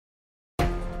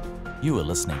You are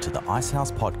listening to the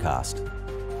Icehouse Podcast,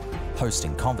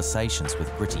 hosting conversations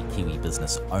with gritty Kiwi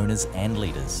business owners and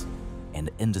leaders and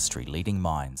industry-leading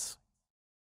minds.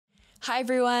 Hi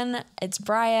everyone, it's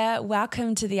Bryar.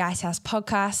 Welcome to the Icehouse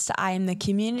Podcast. I am the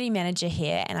community manager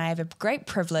here and I have a great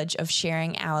privilege of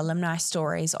sharing our alumni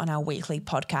stories on our weekly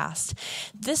podcast.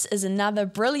 This is another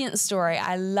brilliant story.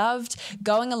 I loved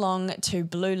going along to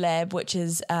Bluelab, which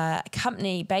is a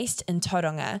company based in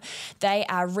Tauranga. They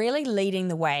are really leading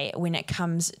the way when it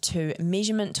comes to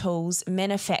measurement tools,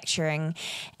 manufacturing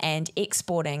and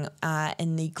exporting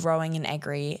in the growing and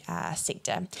agri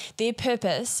sector. Their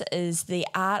purpose is the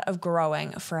art of growing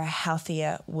for a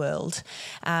healthier world.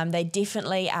 They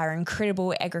definitely are an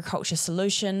incredible agriculture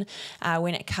solution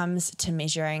when it comes to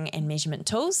measuring and measurement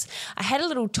tools. I had a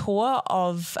little tour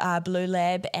of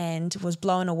Bluelab and was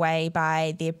blown away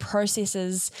by their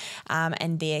processes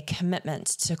and their commitment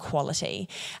to quality.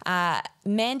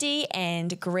 Mandy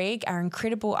and Greg are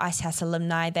incredible Icehouse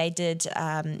alumni. They did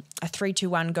a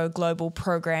 3-2-1 Go Global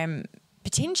program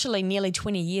potentially nearly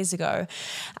 20 years ago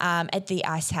at the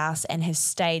Icehouse and have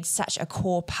stayed such a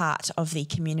core part of the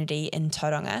community in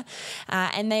Tauranga.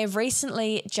 And they have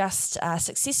recently just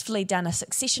successfully done a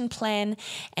succession plan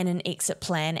and an exit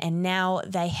plan, and now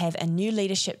they have a new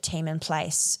leadership team in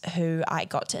place who I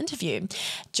got to interview.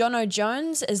 Jono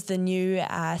Jones is the new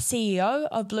CEO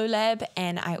of Bluelab,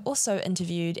 and I also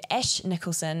interviewed Ash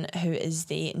Nicholson, who is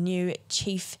the new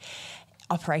Chief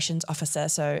Operations Officer,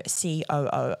 so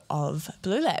COO of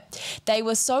Bluelab. They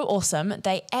were so awesome.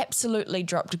 They absolutely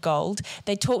dropped gold.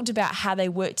 They talked about how they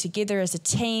work together as a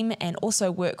team and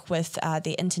also work with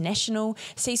the international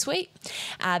C-suite.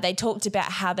 They talked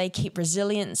about how they keep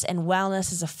resilience and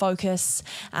wellness as a focus,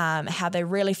 how they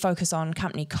really focus on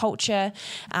company culture,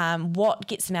 what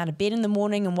gets them out of bed in the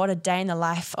morning and what a day in the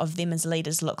life of them as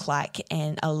leaders look like,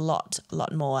 and a lot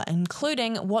more,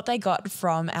 including what they got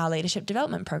from our leadership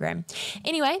development program.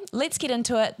 Anyway, let's get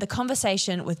into it. The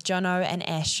conversation with Jono and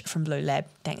Ash from Bluelab.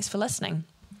 Thanks for listening.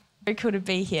 Very cool to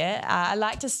be here. I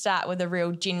like to start with a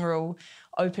real general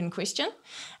open question.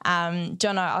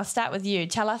 Jono, I'll start with you.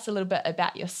 Tell us a little bit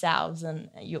about yourselves and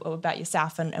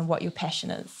what your passion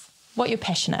is. What you're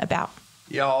passionate about.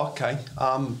 Yeah, okay.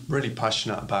 I'm really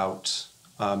passionate about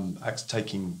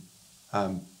taking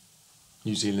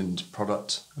New Zealand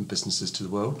product and businesses to the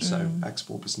world, so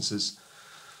export businesses.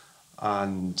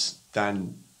 And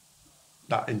then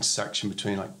that intersection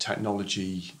between like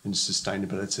technology and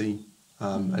sustainability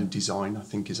and design, I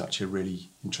think, is actually a really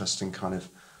interesting kind of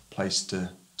place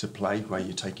to play, where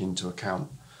you take into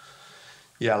account,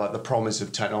 like the promise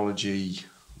of technology,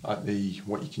 like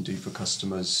what you can do for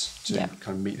customers to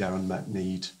kind of meet their unmet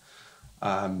need,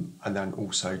 and then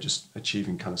also just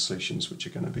achieving kind of solutions which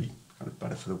are going to be kind of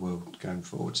better for the world going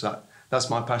forward. So that's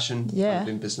my passion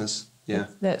in business. Yeah,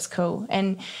 that's cool.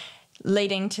 And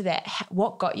leading to that,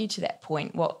 what got you to that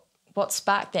point? What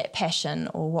sparked that passion,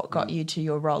 or what got you to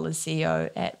your role as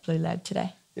CEO at Bluelab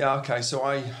today? Yeah, okay. So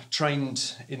I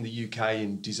trained in the UK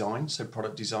in design, so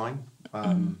product design,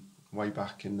 way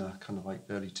back in the kind of like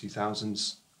early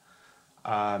 2000s.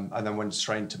 And then went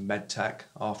straight into medtech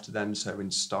after then, so in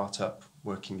startup,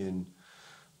 working in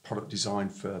product design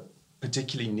for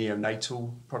particularly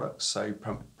neonatal products, so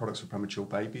products for premature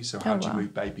babies. So how do you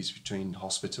move babies between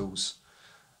hospitals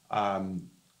and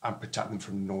protect them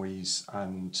from noise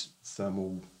and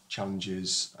thermal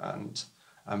challenges and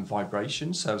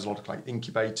vibration. So there's a lot of like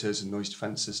incubators and noise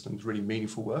defense systems, really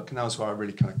meaningful work. And that was where I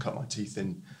really kind of cut my teeth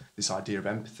in this idea of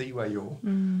empathy, where you're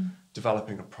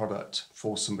developing a product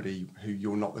for somebody who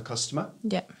you're not the customer.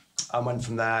 Yeah. I went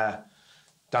from there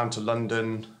down to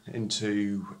London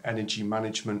into energy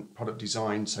management, product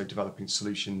design, so developing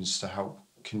solutions to help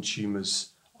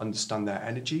consumers understand their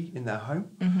energy in their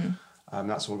home.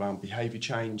 That's all around behaviour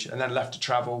change. And then left to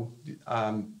travel,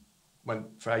 went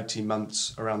for 18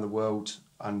 months around the world,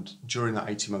 and during that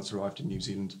 18 months arrived in New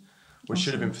Zealand, which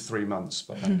should have been for 3 months,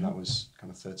 but then that was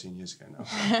kind of 13 years ago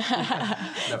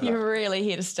now. You're really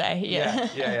here to stay.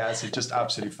 Yeah. So it just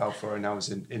absolutely fell for it, and I was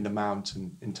in the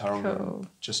mountain in Tauranga. Cool.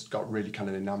 Just got really kind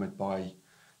of enamoured by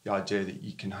the idea that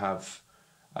you can have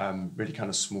really kind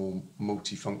of small,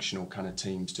 multifunctional kind of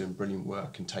teams doing brilliant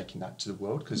work and taking that to the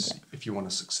world. Because if you want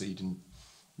to succeed in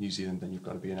New Zealand, then you've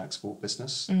got to be an export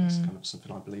business. That's kind of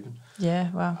something I believe in.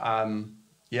 Yeah, wow.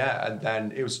 And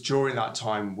then it was during that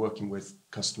time working with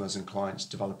customers and clients,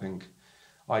 developing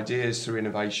ideas through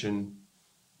innovation,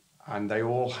 and they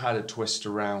all had a twist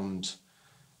around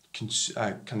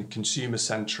kind of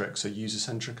consumer-centric, so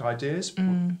user-centric ideas,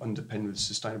 underpinned with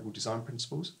sustainable design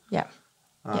principles. Yeah.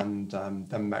 And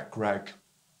then met Greg,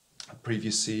 a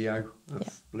previous CEO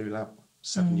of Bluelab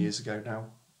 7 years ago now,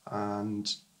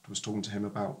 and was talking to him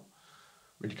about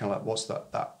really kind of like what's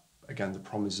that again, the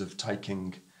promise of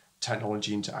taking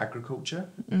technology into agriculture,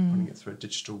 running it through a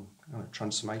digital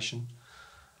transformation.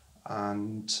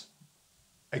 And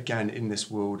again, in this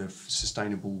world of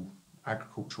sustainable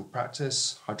agricultural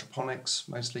practice, hydroponics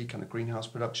mostly, kind of greenhouse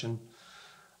production.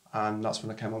 And that's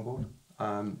when I came on board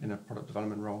in a product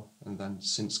development role, and then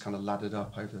since kind of laddered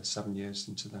up over 7 years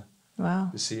into the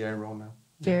CEO role now.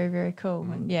 Very, very cool.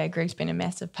 And yeah, Greg's been a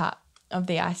massive part of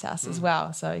the Icehouse as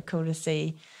well. So cool to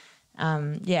see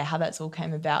how that's all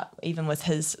came about, even with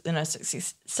his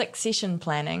succession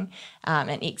planning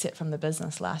and exit from the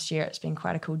business last year. It's been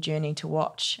quite a cool journey to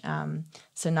watch.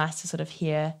 So nice to sort of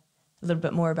hear a little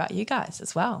bit more about you guys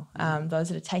as well, those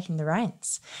that are taking the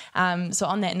reins. So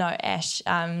on that note, Ash,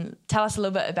 tell us a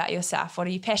little bit about yourself. What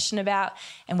are you passionate about,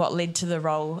 and what led to the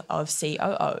role of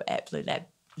COO at Bluelab?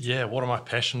 Yeah, what am I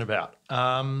passionate about?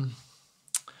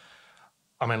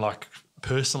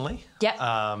 Personally,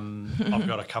 I've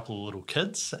got a couple of little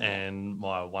kids and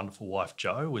my wonderful wife,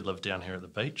 Jo. We live down here at the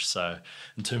beach. So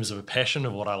in terms of a passion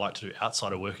of what I like to do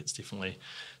outside of work, it's definitely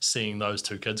seeing those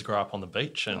two kids grow up on the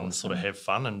beach and sort of have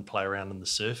fun and play around in the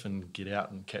surf and get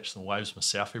out and catch some waves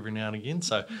myself every now and again.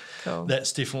 So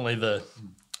that's definitely the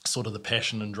sort of the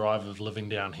passion and drive of living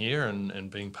down here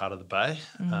and being part of the Bay,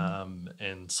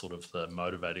 and sort of the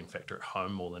motivating factor at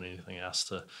home more than anything else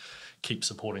to keep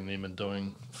supporting them and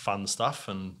doing fun stuff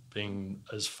and being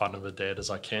as fun of a dad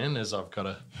as I can, as I've got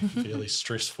a fairly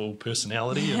stressful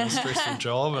personality and a stressful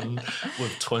job, and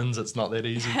with twins it's not that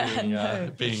easy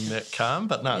being that calm.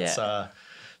 But no, it's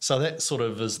so that sort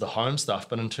of is the home stuff.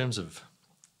 But in terms of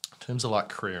like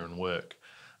career and work,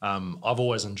 I've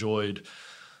always enjoyed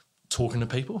talking to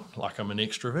people. Like, I'm an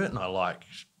extrovert and I like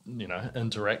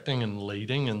interacting and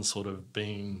leading and sort of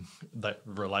being that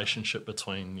relationship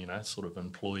between, sort of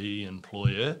employee,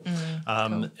 employer.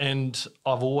 And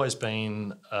I've always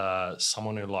been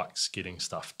someone who likes getting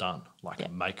stuff done, like a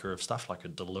maker of stuff, like a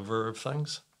deliverer of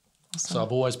things. Awesome. So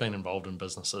I've always been involved in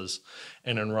businesses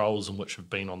and in roles in which have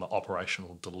been on the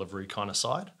operational delivery kind of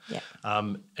side.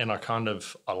 And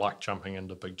I like jumping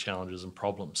into big challenges and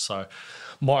problems. So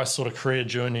my sort of career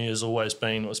journey has always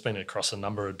been, it's been across a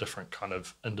number of different kind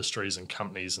of industries and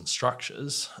companies and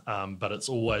structures, but it's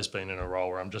always been in a role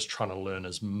where I'm just trying to learn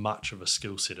as much of a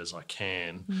skill set as I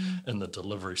can in the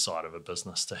delivery side of a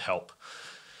business to help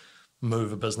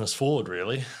move a business forward,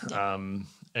 really.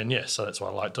 So that's what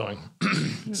I like doing.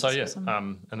 Awesome.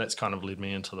 And that's kind of led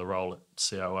me into the role at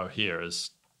COO here.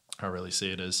 Is I really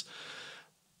see it as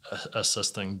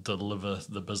assisting deliver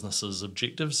the business's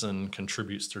objectives and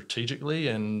contribute strategically,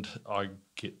 and I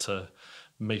get to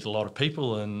meet a lot of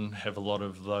people and have a lot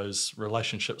of those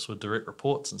relationships with direct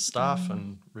reports and staff,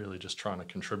 and really just trying to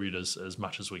contribute as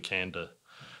much as we can to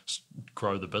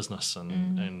grow the business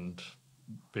and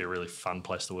be a really fun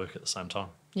place to work at the same time.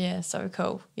 Yeah, so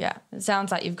cool. Yeah, it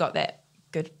sounds like you've got that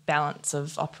good balance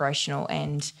of operational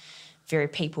and very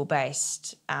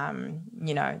people-based,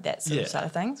 that sort of side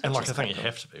of things. And I think you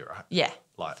have to be, right? Yeah,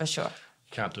 for sure.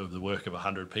 You can't do the work of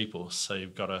 100 people, so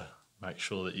you've got to make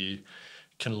sure that you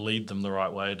can lead them the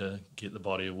right way to get the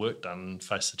body of work done and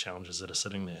face the challenges that are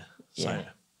sitting there. Yeah,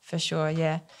 for sure,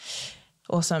 yeah.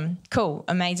 Awesome. Cool.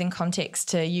 Amazing context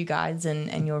to you guys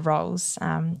and your roles.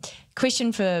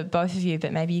 Question for both of you,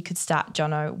 but maybe you could start,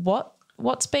 Jono.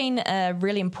 What's been a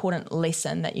really important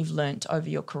lesson that you've learnt over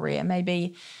your career?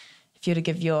 Maybe if you were to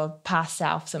give your past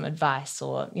self some advice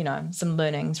or, some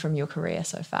learnings from your career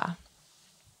so far.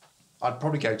 I'd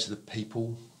probably go to the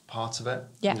people part of it.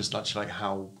 Yeah. Just actually like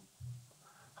how,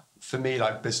 for me,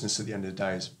 like business at the end of the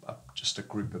day is just a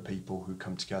group of people who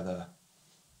come together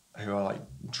who are like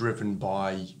driven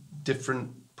by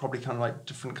different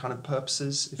kind of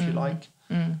purposes, if you like.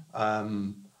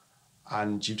 And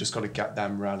you've just got to get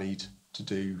them rallied to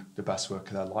do the best work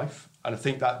of their life. And I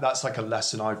think that's like a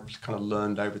lesson I've kind of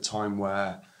learned over time, where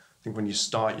I think when you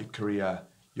start your career,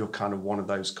 you're kind of one of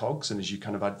those cogs. And as you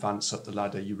kind of advance up the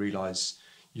ladder, you realise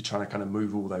you're trying to kind of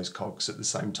move all those cogs at the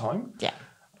same time. Yeah.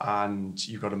 And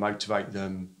you've got to motivate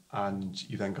them, and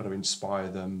you then got to inspire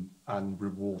them and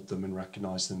reward them and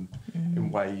recognise them in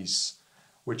ways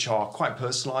which are quite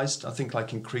personalised. I think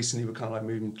like increasingly we're kind of like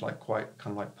moving to like quite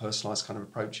kind of like personalised kind of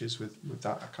approaches with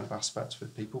that kind of aspect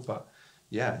with people. But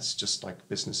yeah, it's just like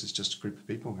business is just a group of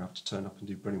people who have to turn up and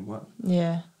do brilliant work.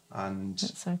 Yeah. And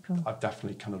that's so cool. I've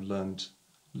definitely kind of learned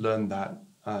that,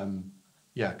 kind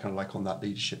of like on that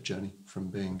leadership journey from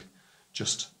being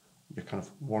just kind of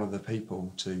one of the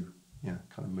people to, kind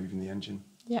of moving the engine.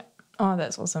 Yeah. Oh,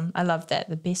 that's awesome. I love that.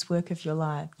 The best work of your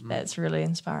life. That's really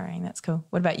inspiring. That's cool.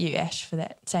 What about you, Ash, for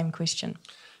that same question?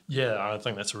 Yeah, I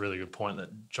think that's a really good point that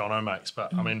Jono makes.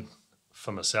 But I mean,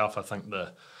 for myself, I think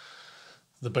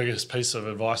the biggest piece of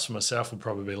advice for myself would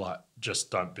probably be like,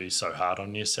 just don't be so hard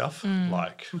on yourself.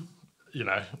 Like, you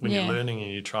know, when you're learning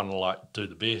and you're trying to like do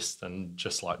the best, and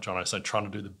just like Jono said, trying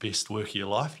to do the best work of your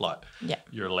life, like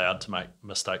you're allowed to make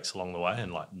mistakes along the way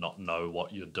and like not know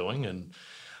what you're doing. And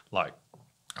like,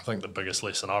 I think the biggest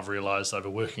lesson I've realised over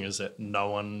working is that no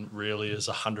one really is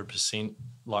 100%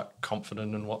 like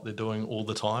confident in what they're doing all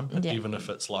the time, even if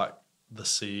it's like the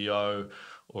CEO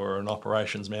or an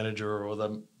operations manager or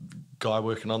the guy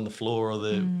working on the floor or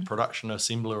the production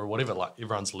assembler or whatever. Like,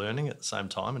 everyone's learning at the same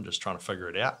time and just trying to figure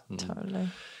it out. And, Totally.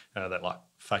 you know, that like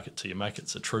fake it till you make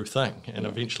it's a true thing, and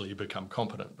eventually you become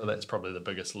competent. But that's probably the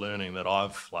biggest learning that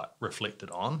I've like reflected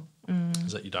on,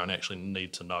 is that you don't actually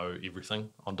need to know everything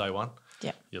on day one.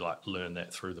 Yeah. You like learn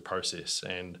that through the process,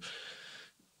 and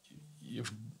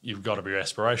you've got to be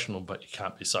aspirational, but you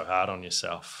can't be so hard on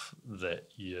yourself that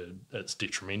it's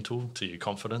detrimental to your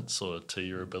confidence or to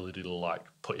your ability to like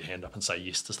put your hand up and say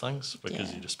yes to things,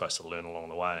 because you're just supposed to learn along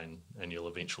the way, and you'll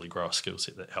eventually grow a skill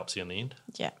set that helps you in the end.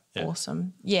 Yeah,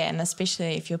 awesome. Yeah, and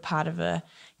especially if you're part of a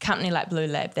company like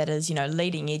Bluelab that is, you know,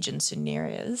 leading edge in certain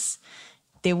areas,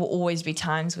 there will always be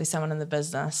times where someone in the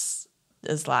business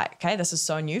is like, okay, this is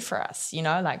so new for us, you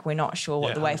know, like we're not sure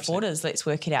what the way 100%. forward is. Let's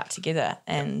work it out together.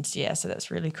 And so that's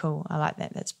really cool. I like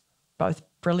that. That's both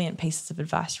brilliant pieces of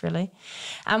advice, really.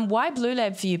 Why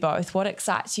Bluelab for you both? What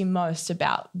excites you most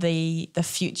about the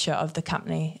future of the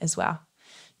company as well?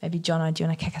 Maybe Jono, do you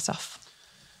want to kick us off?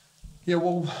 Yeah,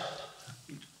 well,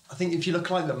 I think if you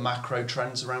look like the macro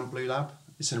trends around Bluelab,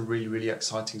 it's in a really, really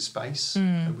exciting space.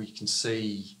 And we can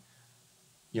see,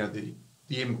 you know, the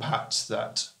impact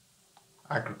that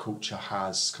agriculture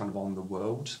has kind of on the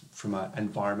world from an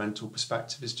environmental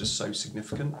perspective is just so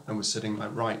significant. And we're sitting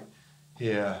like right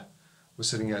here, we're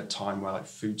sitting at a time where like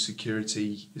food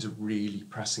security is a really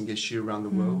pressing issue around the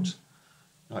world.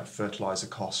 Like fertilizer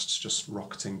costs just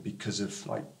rocketing because of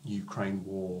like Ukraine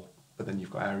war, but then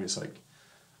you've got areas like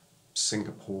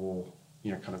Singapore,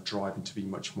 you know, kind of driving to be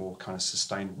much more kind of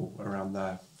sustainable around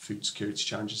their food security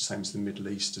challenges, same as the Middle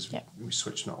East as we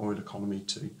switch from an oil economy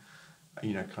to,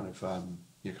 you know, kind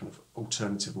of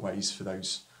alternative ways for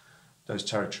those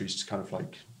territories to kind of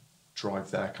like drive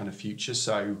their kind of future.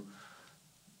 So,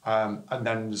 and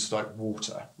then there's like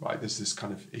water, right? There's this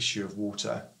kind of issue of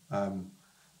water,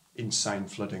 insane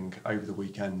flooding over the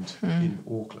weekend in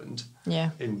Auckland,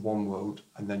 in one world,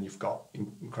 and then you've got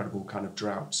incredible kind of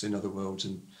droughts in other worlds.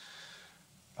 And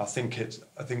I think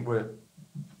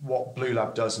what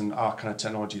Bluelab does and our kind of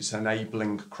technology is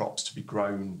enabling crops to be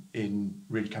grown in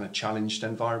really kind of challenged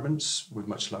environments with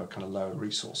much lower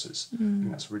resources. I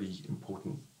think that's a really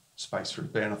important space for it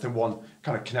to be. And I think one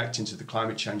kind of connecting to the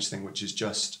climate change thing, which is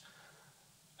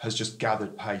has just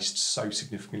gathered pace so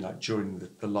significantly, like during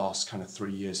the last kind of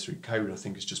 3 years through COVID, I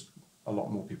think it's just a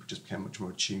lot more people just became much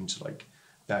more attuned to like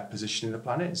their position in the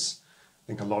planet. I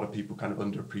think a lot of people kind of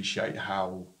underappreciate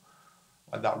how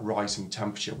like that rising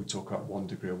temperature, we talk about 1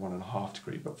 degree or 1.5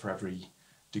 degree, but for every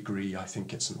degree, I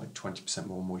think it's like 20%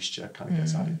 more moisture kind of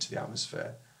gets added to the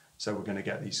atmosphere. So we're going to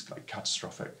get these like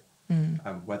catastrophic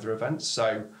weather events.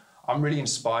 So I'm really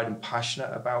inspired and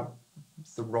passionate about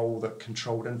the role that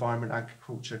controlled environment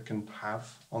agriculture can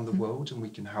have on the world, and we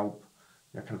can help,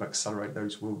 you know, kind of accelerate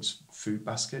those world's food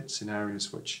baskets in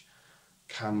areas which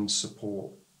can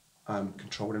support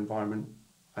controlled environment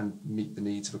and meet the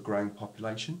needs of a growing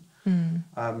population. Awesome.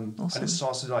 And it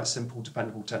starts with like simple,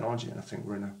 dependable technology, and I think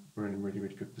we're in a really,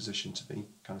 really good position to be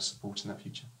kind of supporting that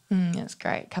future. That's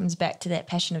great. It comes back to that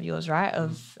passion of yours, right?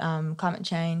 Of climate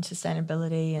change,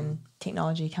 sustainability, and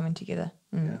technology coming together.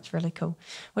 It's really cool.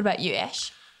 What about you,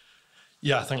 Ash?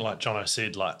 Yeah, I think like Jono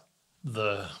said, like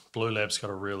the Bluelab's got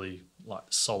a really like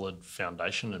solid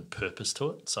foundation and purpose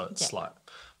to it. So it's like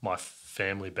my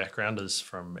family background is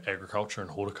from agriculture and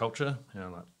horticulture. You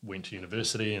know, like went to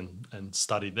university and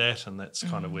studied that, and that's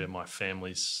kind of where my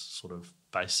family's sort of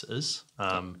base is.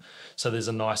 So there's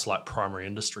a nice like primary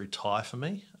industry tie for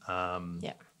me.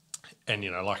 And,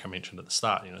 you know, like I mentioned at the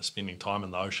start, you know, spending time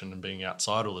in the ocean and being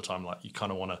outside all the time, like you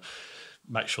kind of want to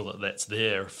make sure that that's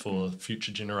there for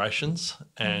future generations.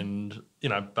 And, you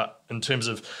know, but in terms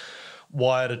of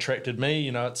why it attracted me,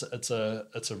 you know, it's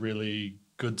a really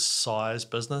good size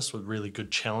business with really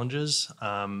good challenges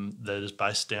that is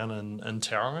based down in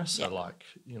Tauranga. So like,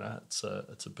 you know, it's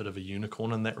a bit of a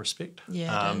unicorn in that respect.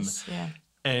 Yeah, it is. Yeah.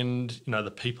 And, you know, the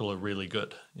people are really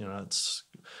good. You know, it's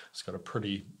got a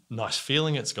pretty nice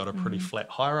feeling. It's got a pretty flat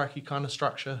hierarchy kind of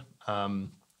structure.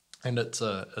 And it's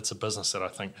a business that I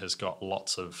think has got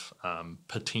lots of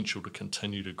potential to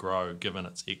continue to grow given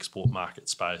its export market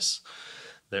space,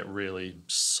 that really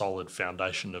solid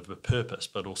foundation of a purpose,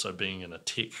 but also being in a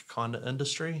tech kind of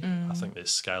industry. I think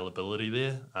there's scalability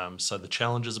there. So the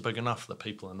challenges are big enough, the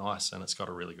people are nice, and it's got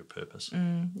a really good purpose.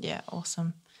 Yeah,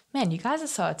 awesome. Man, you guys are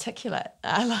so articulate.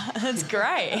 It's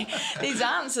great. These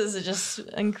answers are just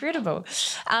incredible.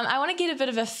 I want to get a bit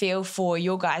of a feel for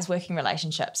your guys' working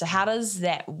relationship. So how does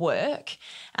that work?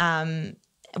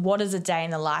 What does a day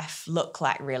in the life look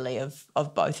like, really, of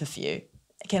both of you?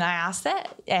 Can I ask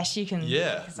that? Ash, you can.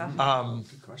 Yeah.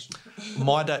 Good question.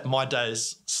 My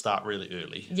days start really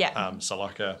early. Yeah. So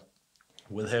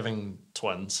with having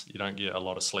twins, you don't get a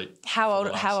lot of sleep. How old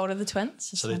are the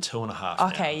twins? So they're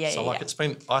 2.5 Okay, now. yeah, So yeah. it's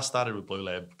been, I started with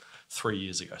Bluelab 3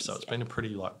 years ago. So it's been a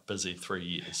pretty busy 3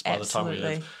 years. By the time we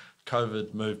have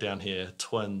COVID, moved down here,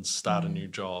 twins, start a new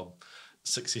job,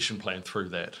 succession plan through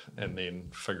that, and then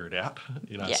figure it out.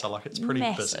 So it's pretty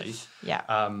massive. busy.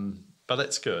 Yeah. But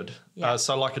that's good. Yeah.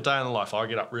 So a day in the life, I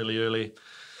get up really early.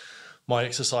 My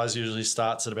exercise usually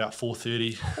starts at about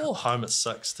 4:30, home at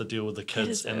 6 to deal with the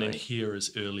kids, and then here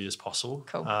as early as possible.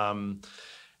 Cool.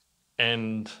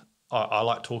 And I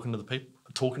like talking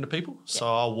to people.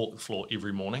 So I'll walk the floor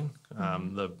every morning.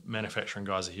 The manufacturing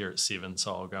guys are here at 7,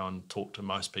 so I'll go and talk to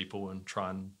most people and try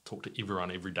and talk to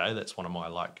everyone every day. That's one of my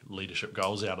leadership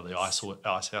goals out of the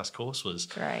Icehouse course, was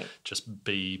just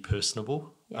be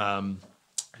personable. Yeah.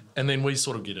 And then we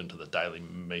sort of get into the daily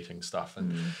meeting stuff,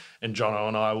 and Jono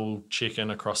and I will check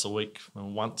in across the week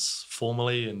once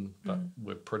formally, but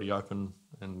we're pretty open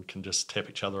and can just tap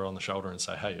each other on the shoulder and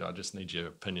say, hey, I just need your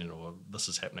opinion, or this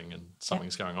is happening and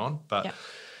something's going on. But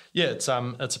it's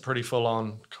a pretty full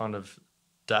on kind of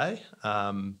day.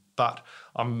 But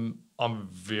I'm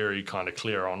very kind of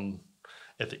clear on,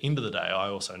 at the end of the day, I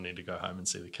also need to go home and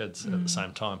see the kids at the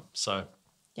same time. So,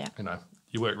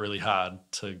 you work really hard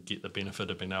to get the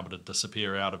benefit of being able to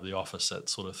disappear out of the office at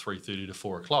sort of 3:30 to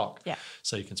 4 o'clock. Yeah.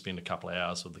 So you can spend a couple of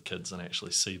hours with the kids and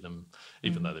actually see them,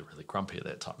 even though they're really grumpy at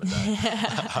that time of day,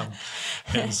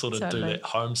 and sort of do that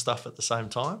home stuff at the same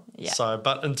time. Yeah. So,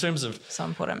 but in terms of So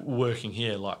important. working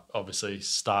here, obviously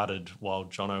started while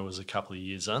Jono was a couple of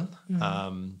years in,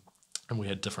 and we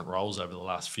had different roles over the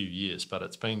last few years, but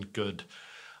it's been good,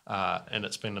 and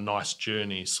it's been a nice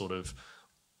journey, sort of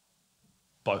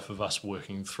both of us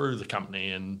working through the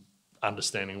company and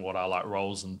understanding what our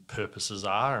roles and purposes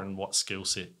are and what skill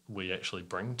set we actually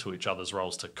bring to each other's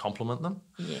roles to complement them.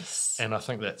 Yes. And I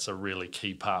think that's a really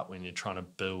key part when you're trying to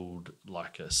build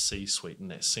a C-suite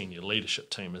and that senior leadership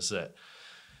team, is that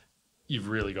you've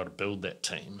really got to build that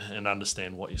team and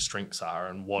understand what your strengths are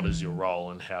and what is your role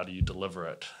and how do you deliver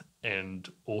it.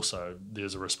 And also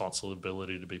there's a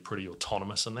responsibility to be pretty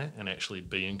autonomous in that and actually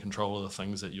be in control of the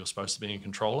things that you're supposed to be in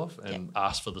control of, and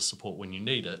ask for the support when you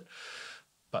need it,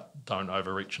 but don't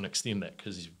overreach and extend that,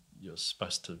 because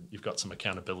you've got some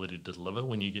accountability to deliver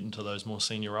when you get into those more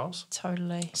senior roles.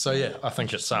 Totally. So I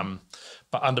think it's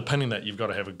but underpinning that, you've got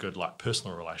to have a good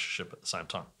personal relationship at the same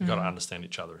time. You've got to understand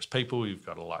each other as people. You've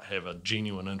got to have a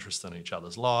genuine interest in each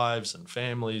other's lives and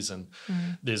families, and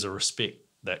there's a respect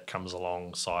that comes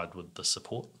alongside with the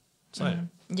support. So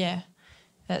yeah,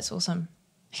 that's awesome.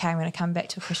 Okay, I'm going to come back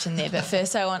to a question there, but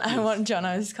first I want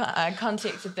Jono's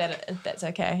context, if that's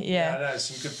okay. Yeah, no,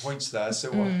 some good points there.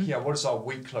 So what does our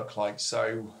week look like?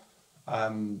 So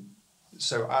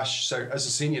Ash, so as a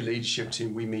senior leadership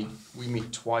team, we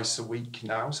meet twice a week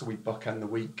now. So we bookend the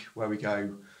week where we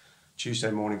go Tuesday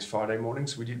mornings, Friday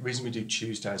mornings. The reason we do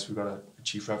Tuesdays, we've got a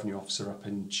chief revenue officer up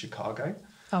in Chicago.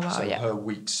 Oh wow! So her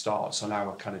week starts on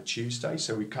our kind of Tuesday.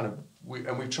 So we've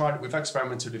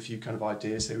experimented with a few kind of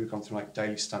ideas here. We've gone through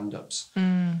daily stand-ups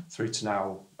through to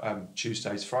now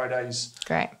Tuesdays, Fridays.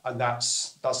 Great. And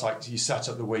that's you set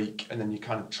up the week and then you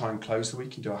kind of try and close the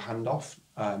week and do a handoff,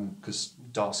 because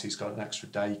Darcy's got an extra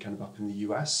day kind of up in the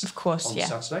US. Of course, on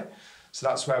Saturday. So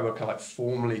that's where we're kind of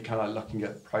formally kind of looking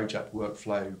at project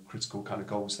workflow, critical kind of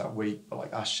goals that week. But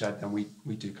like Ash said, then we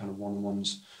do kind of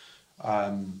one-on-ones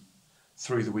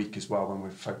through the week as well, when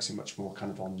we're focusing much more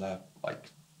kind of on the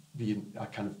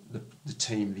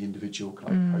team, the individual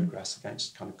kind of progress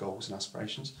against kind of goals and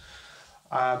aspirations.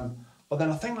 But then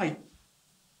I think I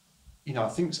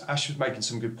think Ash was making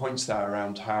some good points there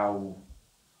around how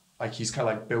he's kind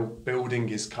of building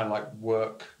his kind of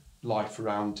work life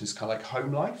around his kind of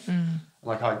home life. And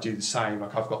I do the same.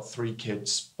 I've got 3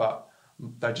 kids, but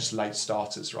they're just late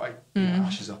starters, right?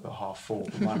 Ash is up at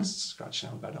 4:30, but mine's scratching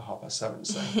out of bed at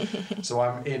 7:30. So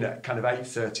I'm in at kind of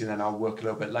 8:30, and then I'll work a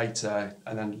little bit later,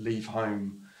 and then leave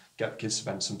home, get the kids to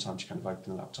bed. Sometimes you kind of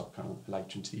open the laptop kind of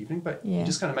later into the evening, but you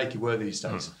just kind of make it work these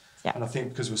days. Yeah. And I think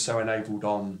because we're so enabled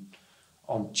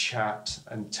on chat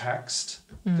and text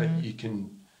that you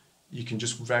can you can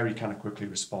just very kind of quickly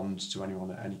respond to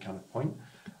anyone at any kind of point.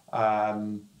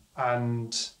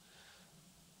 And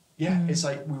yeah, it's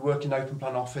like we work in open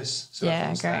plan office, so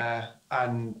everyone's there,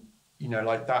 and you know,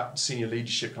 like that senior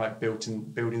leadership, like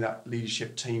building that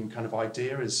leadership team kind of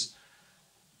idea is,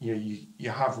 you know, you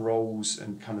have roles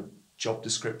and kind of job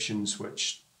descriptions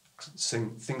which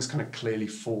things kind of clearly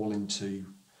fall into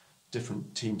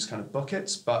different teams kind of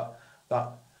buckets, but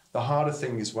that the harder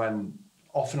thing is when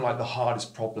often like the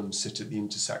hardest problems sit at the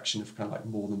intersection of kind of like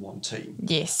more than one team.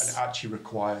 Yes. And it actually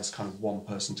requires kind of one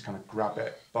person to kind of grab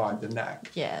it by the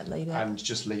neck. Yeah, lead it. And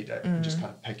just lead it and just kind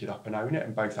of pick it up and own it.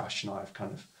 And both Ash and I have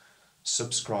kind of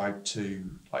subscribed to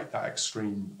like that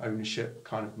extreme ownership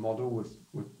kind of model with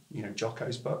you know,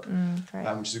 Jocko's book,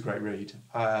 which is a great read.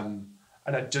 And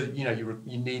you know,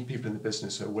 you need people in the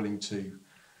business who are willing to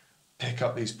pick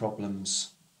up these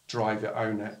problems, drive it,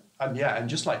 own it, and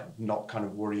just like not kind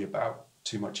of worry about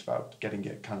too much about getting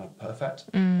it kind of perfect.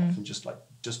 Often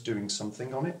just doing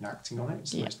something on it and acting on it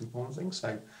is the most important thing.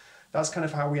 So that's kind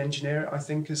of how we engineer it, I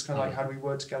think, is kind of like how do we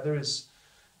work together is,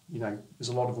 you know, there's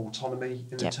a lot of autonomy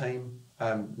in the team,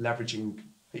 leveraging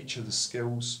each other's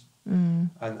skills, and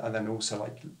then also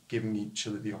like giving each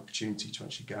other the opportunity to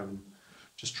actually go and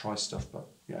just try stuff. But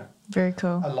yeah, very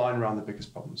cool. Align around the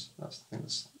biggest problems. That's the thing.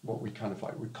 That's what we kind of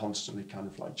like. We constantly kind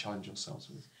of like challenge ourselves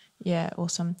with. Yeah,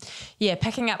 awesome. Yeah,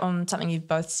 picking up on something you've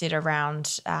both said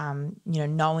around, you know,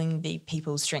 knowing the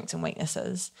people's strengths and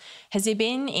weaknesses. Has there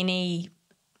been any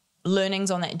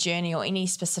learnings on that journey or any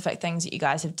specific things that you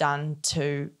guys have done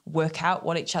to work out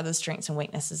what each other's strengths and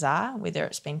weaknesses are, whether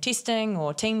it's been testing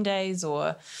or team days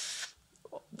or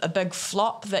a big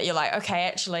flop that you're like, okay,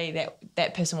 actually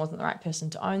that person wasn't the right person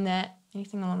to own that?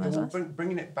 Anything along those lines?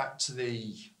 Bringing it back to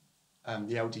the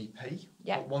LDP,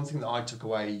 one thing that I took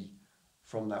away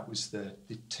from that was the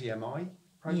TMI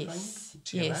program. Yes.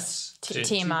 TMS. Yes.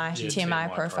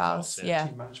 TMI profiles. Yeah.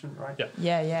 Team management, right?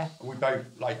 Yeah.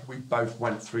 We both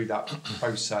went through that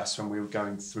process when we were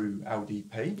going through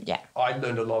LDP. Yeah. I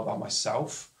learned a lot about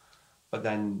myself, but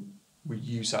then we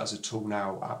use that as a tool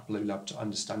now at Bluelab to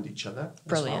understand each other.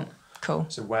 Brilliant. As well. Cool.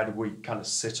 So where do we kind of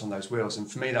sit on those wheels?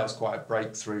 And for me, that was quite a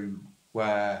breakthrough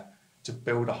where to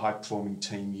build a high performing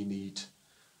team, you need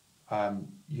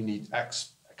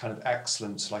kind of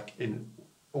excellence, like in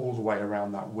all the way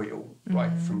around that wheel,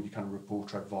 right? From your kind of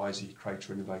reporter, advisor, your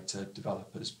creator, innovator,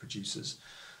 developers, producers,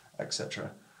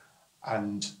 etc.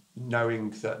 And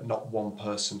knowing that not one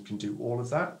person can do all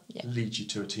of that leads you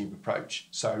to a team approach.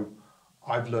 So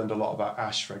I've learned a lot about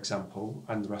Ash, for example,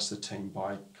 and the rest of the team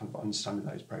by kind of understanding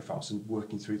those profiles and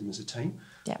working through them as a team.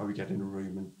 Where we get in a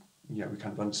room and we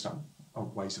kind of understand our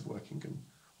ways of working and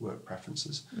work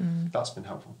preferences. That's been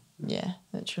helpful. Yeah,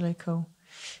 that's really cool.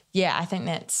 Yeah, I think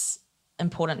that's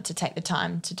important to take the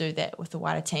time to do that with the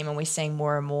wider team, and we're seeing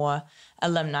more and more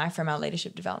alumni from our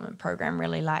leadership development program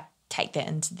really like take that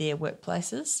into their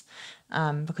workplaces,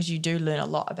 because you do learn a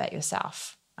lot about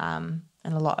yourself and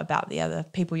a lot about the other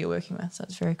people you're working with. So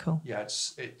it's very cool. Yeah,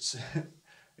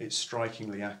 it's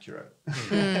strikingly accurate.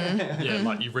 Yeah,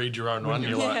 like you read your own one,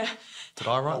 you're like, did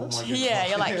I write this? Yeah,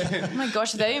 you're like, oh my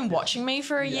gosh, have they been watching me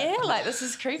for a year? Like, this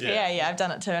is creepy. Yeah, I've done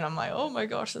it too, and I'm like, oh my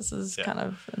gosh, this is kind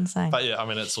of insane. But yeah, I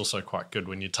mean, it's also quite good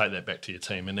when you take that back to your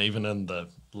team, and even in the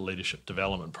leadership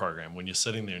development program, when you're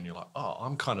sitting there and you're like, oh,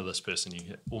 I'm kind of this person,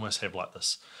 you almost have like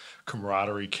this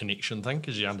camaraderie connection thing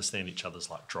because you understand each other's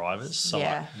like drivers. So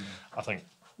like, I think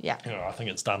I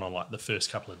think it's done on like the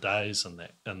first couple of days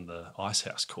in the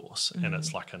Icehouse course, and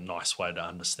it's like a nice way to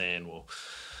understand, well,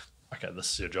 okay,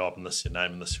 this is your job and this is your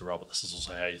name and this is your role, but this is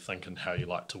also how you think and how you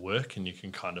like to work, and you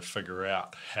can kind of figure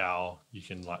out how you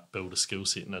can like build a skill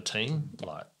set in a team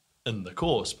like in the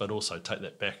course, but also take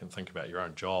that back and think about your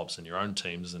own jobs and your own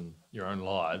teams and your own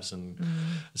lives, and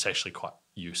it's actually quite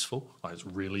useful. Like, it's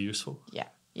really useful.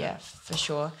 Yeah, for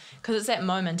sure. Because it's that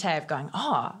moment of going,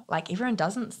 oh, like everyone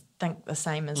doesn't think the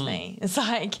same as me. It's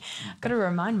like, I've got to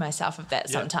remind myself of that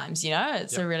sometimes,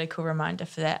 It's a really cool reminder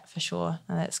for that, for sure.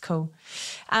 No, that's cool.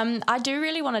 I do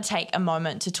really want to take a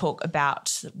moment to talk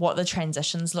about what the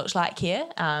transitions looked like here.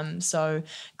 So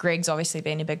Greg's obviously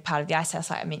been a big part of the Icehouse,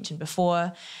 like I mentioned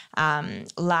before.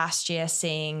 Last year,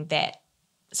 seeing that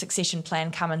succession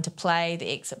plan come into play, the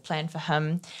exit plan for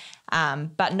him.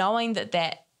 But knowing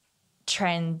that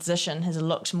transition has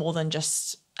looked more than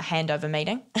just a handover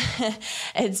meeting.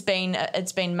 It's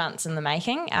been months in the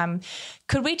making.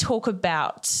 Could we talk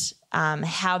about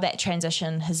how that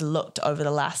transition has looked over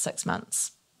the last 6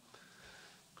 months?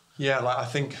 Yeah, like I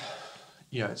think,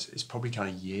 it's probably kind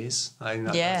of years. I mean,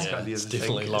 that's kind of the other thing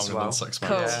definitely longer than 6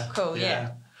 months. Cool.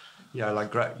 Yeah,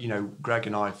 like Greg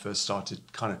and I first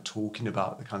started kind of talking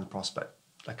about the kind of prospect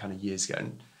like kind of years ago.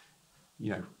 And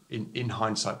in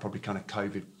hindsight, probably kind of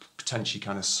COVID potentially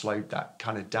kind of slowed that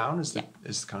kind of down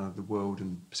as kind of the world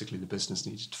and particularly the business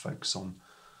needed to focus on,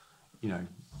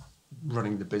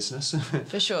 running the business.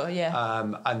 For sure, yeah.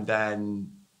 And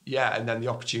then the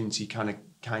opportunity kind of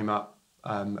came up,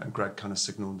 and Greg kind of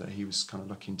signalled that he was kind of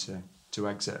looking to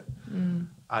exit.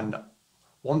 And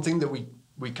one thing that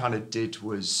we kind of did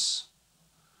was,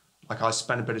 like, I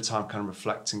spent a bit of time kind of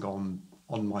reflecting on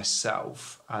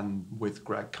myself and with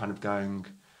Greg kind of going,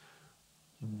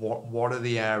 what are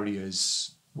the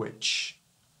areas which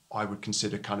I would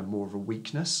consider kind of more of a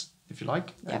weakness, if you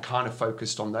like, and kind of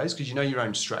focused on those, because you know your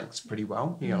own strengths pretty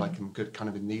well. Like, I'm good kind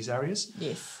of in these areas.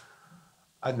 Yes.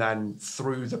 And then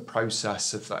through the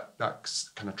process of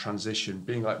that kind of transition,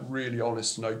 being like really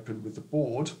honest and open with the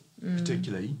board,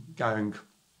 particularly going,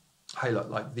 hey, look,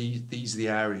 like these are the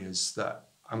areas that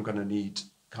I'm going to need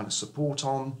kind of support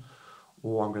on,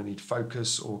 or I'm going to need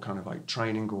focus or kind of like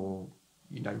training, or,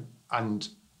 and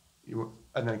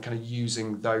then kind of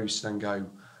using those to then go,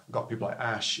 I've got people like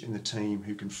Ash in the team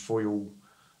who can foil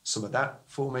some of that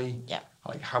for me. Yeah.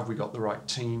 Like, have we got the right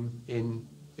team in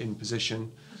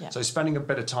position? Yeah. So spending a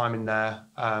bit of time in there,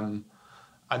 and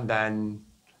then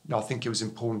I think it was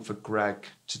important for Greg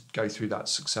to go through that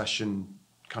succession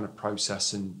kind of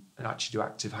process and actually do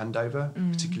active handover,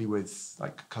 particularly with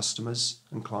like customers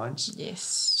and clients. Yes,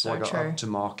 so I got up to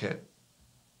market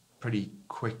pretty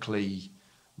quickly.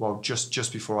 Well,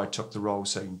 just before I took the role,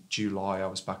 so in July, I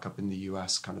was back up in the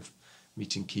US, kind of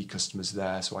meeting key customers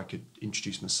there, so I could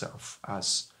introduce myself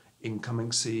as incoming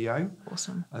CEO.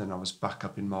 Awesome. And then I was back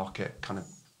up in market kind of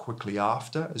quickly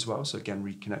after as well. So again,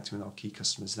 reconnecting with our key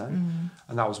customers then.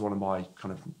 And that was one of my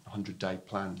kind of 100-day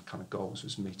plan kind of goals,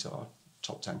 was meet our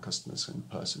top 10 customers in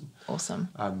person. Awesome.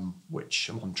 Which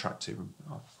I'm on track to.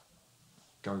 I'll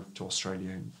go to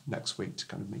Australia next week to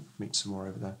kind of meet some more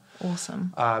over there.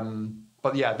 Awesome.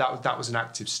 But yeah, that was an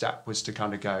active step, was to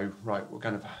kind of go, right, we're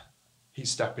kind of, he's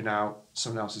stepping out,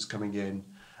 someone else is coming in.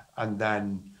 And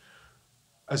then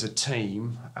as a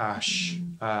team, Ash,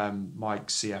 Mike,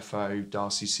 CFO,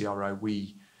 Darcy, CRO,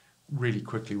 we really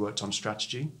quickly worked on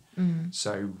strategy.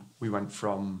 So we went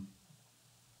from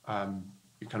kind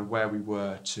of where we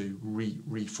were to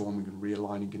reforming and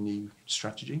realigning a new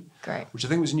strategy. Great. Which I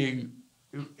think was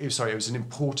it was an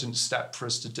important step for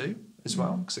us to do as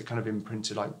well, because it kind of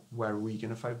imprinted like, where are we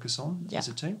going to focus on as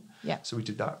a team? Yeah. So we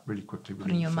did that really quickly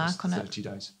within your mark on 30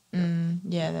 days.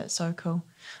 Yeah, that's so cool.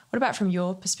 What about from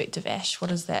your perspective, Ash?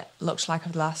 What has that looked like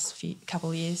over the last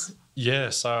couple of years? Yeah,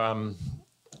 so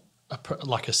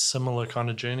like a similar kind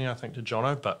of journey, I think, to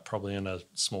Jono, but probably in a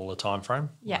smaller time frame.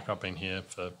 Yeah. Like, I've been here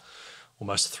for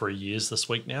almost 3 years this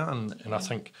week now, and I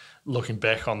think looking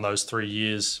back on those 3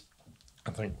 years, I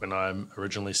think when I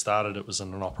originally started, it was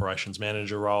in an operations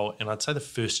manager role, and I'd say the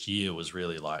first year was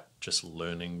really like just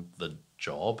learning the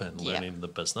job and learning the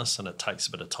business, and it takes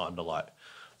a bit of time to like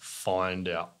find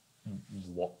out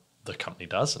what the company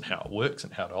does and how it works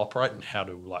and how to operate and how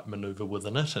to like maneuver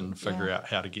within it and figure out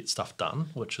how to get stuff done,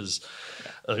 which is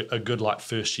a good like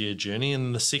first year journey.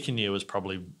 And the second year was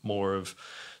probably more of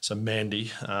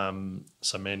Mandy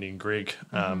and Greg.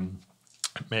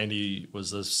 Mandy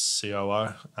was the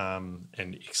COO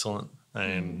and excellent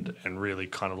and really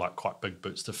kind of like quite big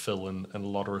boots to fill in a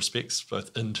lot of respects,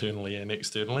 both internally and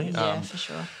externally. For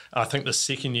sure. I think the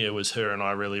second year was her and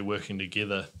I really working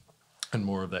together in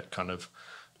more of that kind of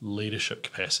leadership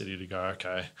capacity to go,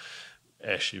 okay,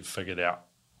 Ash, you've figured out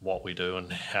what we do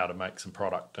and how to make some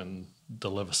product and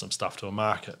deliver some stuff to a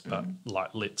market, but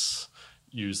like, let's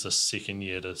use this second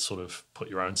year to sort of put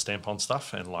your own stamp on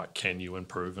stuff, and like, can you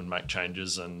improve and make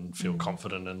changes and feel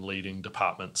confident in leading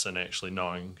departments and actually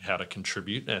knowing how to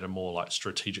contribute at a more like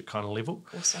strategic kind of level.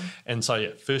 Awesome. And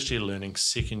so first year learning,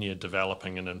 second year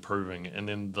developing and improving, and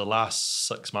then the last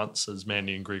 6 months as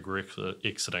Mandy and Greg were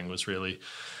exiting was really,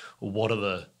 what are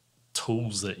the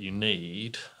tools that you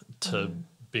need to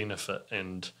benefit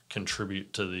and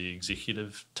contribute to the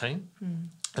executive team.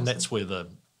 And that's where the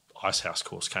Icehouse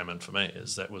course came in for me,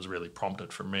 is that was really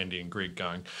prompted from Mandy and Greg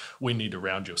going, we need to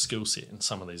round your skill set in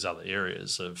some of these other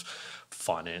areas of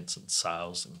finance and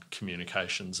sales and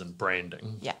communications and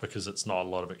branding, because it's not a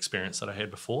lot of experience that I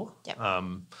had before.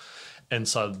 And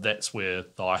so that's where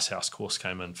the Icehouse course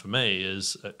came in for me,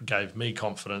 is it gave me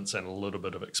confidence and a little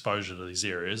bit of exposure to these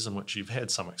areas in which you've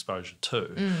had some exposure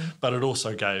to. But it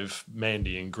also gave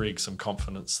Mandy and Greg some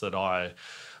confidence that I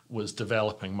was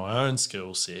developing my own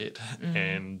skill set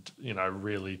and, you know,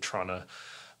 really trying to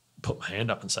put my hand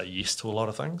up and say yes to a lot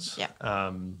of things.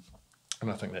 And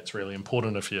I think that's really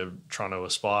important if you're trying to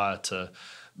aspire to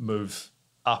move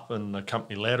up in the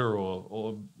company ladder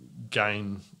or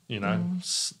gain,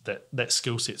 that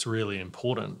skill set's really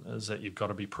important, is that you've got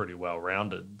to be pretty well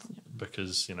rounded,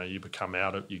 because you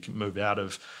can move out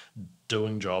of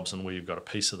doing jobs and where you've got a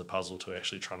piece of the puzzle to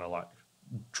actually trying to like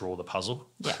draw the puzzle.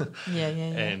 Yeah.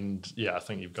 And I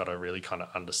think you've got to really kind of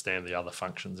understand the other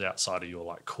functions outside of your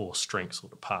like core strengths or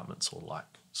departments or like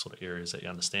sort of areas that you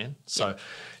understand. So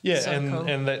cool.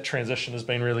 And that transition has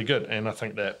been really good, and I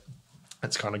think that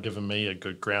it's kind of given me a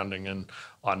good grounding, and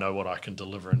I know what I can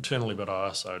deliver internally, but I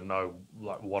also know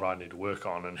like what I need to work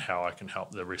on and how I can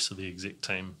help the rest of the exec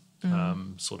team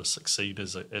sort of succeed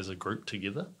as a group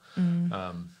together.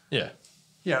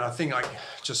 Yeah, and I think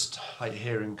just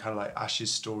hearing kind of like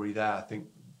Ash's story there, I think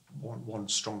one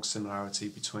strong similarity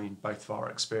between both of our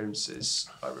experiences,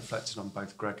 reflected on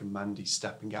both Greg and Mandy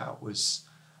stepping out, was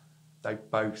they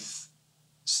both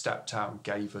stepped out and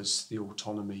gave us the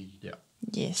autonomy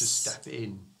to step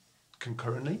in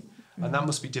concurrently. And that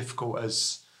must be difficult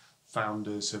as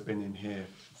founders who have been in here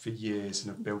for years and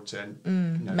have built it.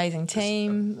 Amazing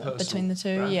team between the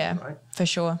two, brand, right? For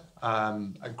sure.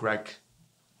 And Greg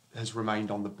has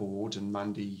remained on the board, and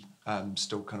Mandy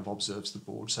still kind of observes the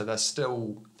board. So they're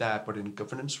still there, but in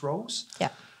governance roles. Yeah.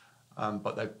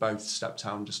 But they've both stepped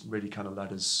out and just really kind of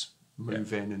let us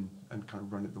move in and kind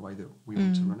of run it the way that we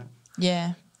want to run it.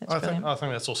 Yeah, I think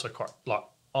that's also quite, like,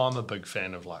 I'm a big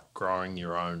fan of like growing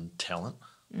your own talent,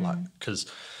 like, because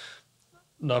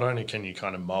not only can you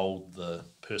kind of mould the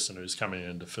person who's coming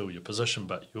in to fill your position,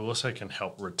 but you also can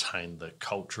help retain the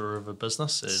culture of a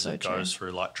business as it goes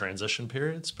through like transition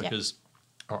periods, because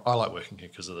I like working here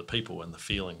because of the people and the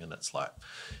feeling, and it's like,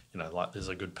 like there's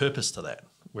a good purpose to that.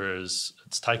 Whereas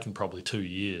it's taken probably 2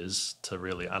 years to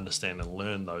really understand and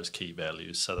learn those key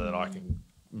values so that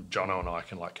Jono and I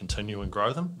can like continue and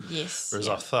grow them. Yes. Whereas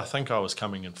I think I was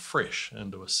coming in fresh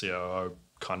into a COO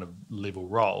kind of level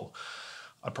role,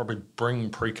 I'd probably bring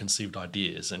preconceived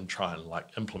ideas and try and like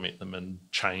implement them and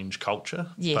change culture.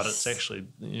 Yes. But it's actually,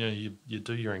 you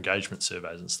do your engagement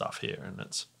surveys and stuff here, and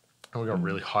we've got a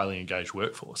really highly engaged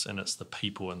workforce, and it's the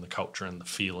people and the culture and the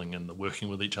feeling and the working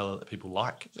with each other that people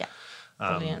like. Yeah.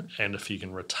 And if you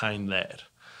can retain that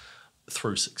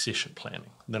through succession planning,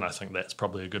 then I think that's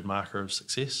probably a good marker of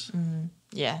success.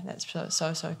 Yeah, that's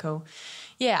so cool.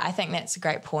 Yeah, I think that's a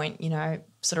great point.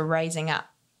 Sort of raising up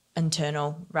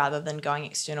internal rather than going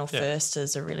external first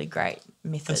is a really great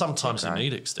method. And sometimes you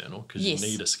need external because you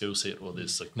need a skill set, or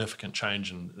there's significant change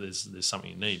and there's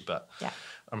something you need. But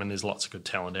I mean, there's lots of good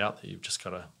talent out there. You've just got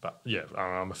to. But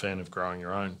I'm a fan of growing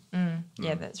your own.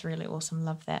 Yeah, that's really awesome.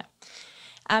 Love that.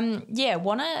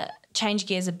 Want to change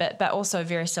gears a bit, but also a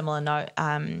very similar note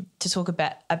to talk a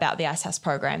bit about the Icehouse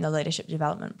program, the leadership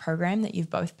development program that you've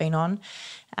both been on.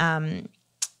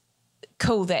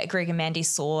 Cool that Greg and Mandy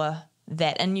saw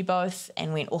that in you both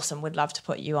and went, awesome, we'd love to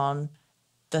put you on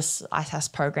this Icehouse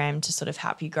program to sort of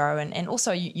help you grow. And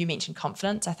also you mentioned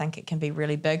confidence. I think it can be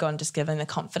really big on just giving the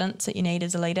confidence that you need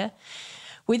as a leader.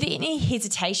 Were there any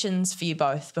hesitations for you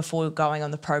both before going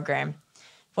on the program?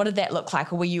 What did that look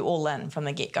like, or were you all in from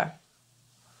the get-go?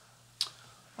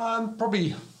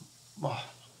 Probably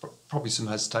some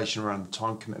hesitation around the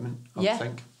time commitment, I would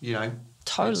think.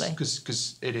 Totally.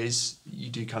 Because it is, you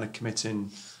do kind of commit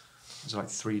in, it's like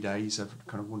 3 days, every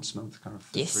kind of once a month, kind of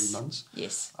for 3 months.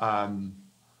 Yes. But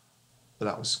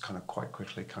that was kind of quite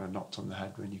quickly kind of knocked on the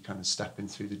head when you kind of step in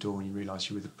through the door and you realise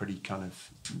you're with a pretty kind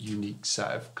of unique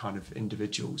set of kind of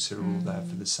individuals who are all there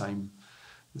for the same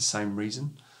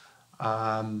reason.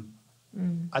 And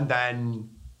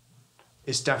then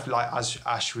it's definitely, like as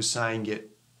Ash was saying,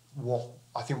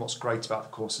 what's great about the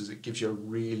course is it gives you a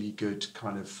really good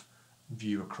kind of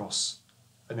view across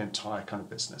an entire kind of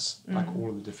business, like all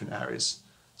of the different areas.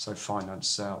 So finance,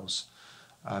 sales,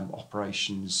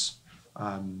 operations,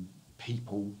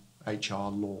 people, HR,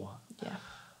 law. Yeah.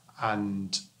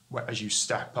 And as you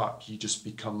step up, you just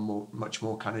become much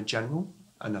more kind of general.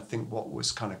 And I think what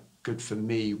was kind of good for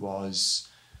me was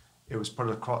it was put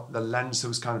across, the lens that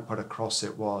was kind of put across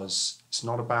it was, it's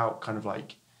not about kind of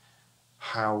like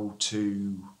how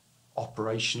to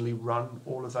operationally run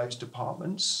all of those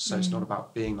departments. So it's not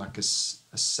about being like a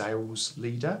sales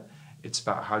leader. It's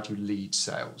about how do you lead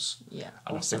sales. Yeah,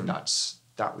 and awesome. I think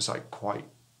that was like quite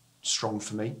strong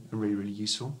for me and really, really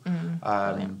useful.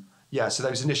 So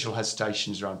those initial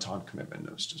hesitations around time commitment,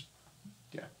 it was just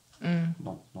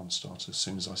non-starter as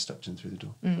soon as I stepped in through the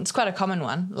door. It's quite a common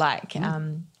one, like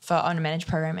for owner managed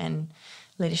program and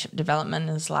leadership development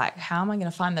is like, how am I going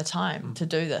to find the time to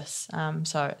do this?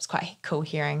 So it's quite cool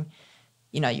hearing,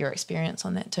 your experience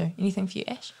on that too. Anything for you,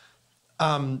 Ash?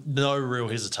 No real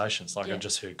hesitations. I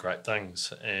just heard great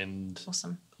things, and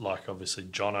awesome. like obviously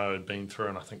Jono had been through,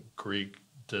 and I think Greg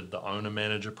did the owner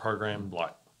manager program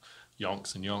like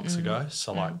yonks and yonks ago.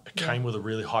 So like it came with a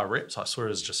really high rep. So I saw it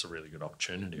as just a really good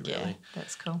opportunity, really. Yeah,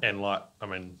 that's cool. And like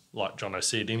Jono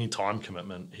said, any time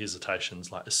commitment,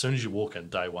 hesitations, like as soon as you walk in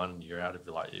day one and you're out of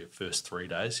like your first 3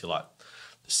 days, you're like,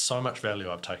 there's so much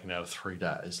value I've taken out of 3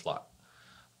 days. Like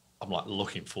I'm like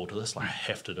looking forward to this. Like I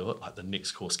have to do it. Like the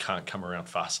next course can't come around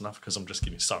fast enough because I'm just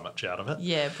getting so much out of it.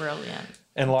 Yeah, brilliant.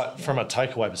 And like from a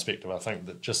takeaway perspective, I think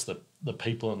that just the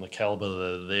people and the caliber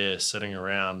that are there sitting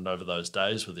around over those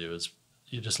days with you is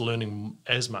you're just learning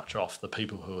as much off the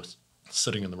people who are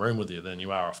sitting in the room with you than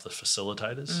you are off the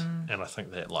facilitators. And I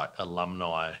think that like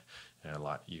alumni, you know,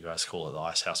 like you guys call it the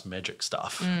Icehouse magic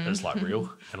stuff, is like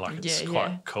real and like it's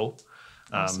quite cool.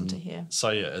 Awesome to hear.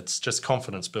 So yeah, it's just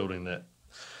confidence building that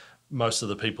most of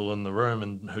the people in the room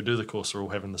and who do the course are all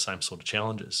having the same sort of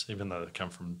challenges, even though they come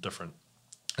from different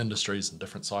industries and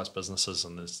different size businesses,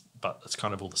 but it's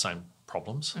kind of all the same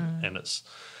problems. And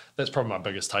that's probably my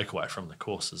biggest takeaway from the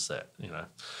course is that, you know,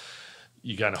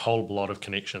 you gain a whole lot of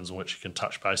connections in which you can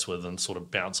touch base with and sort of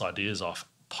bounce ideas off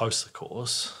post the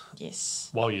course. Yes.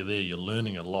 While you're there, you're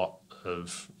learning a lot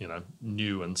of, you know,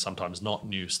 new and sometimes not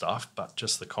new stuff, but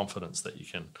just the confidence that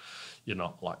you're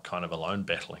not like kind of alone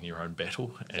battling your own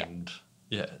battle. And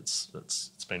it's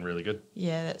been really good.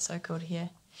 Yeah, that's so cool to hear.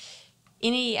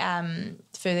 Any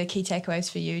further key takeaways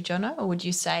for you, Jono, or would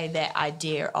you say that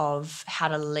idea of how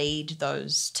to lead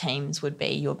those teams would be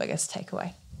your biggest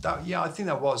takeaway? I think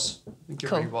that was. I think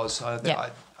it really was.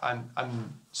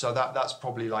 And so that's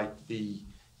probably like the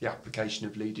application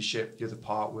of leadership. The other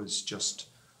part was just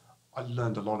I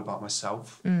learned a lot about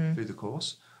myself through the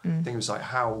course. I think it was like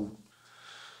how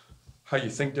you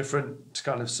think different to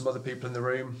kind of some other people in the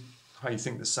room, how you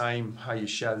think the same, how you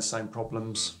share the same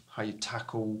problems, how you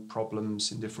tackle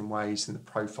problems in different ways. And the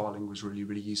profiling was really,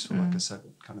 really useful, like I said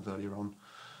kind of earlier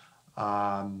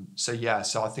on. So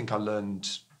I think I learned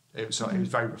it was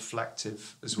very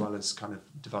reflective as well as kind of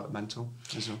developmental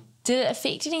as well. Did it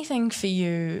affect anything for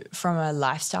you from a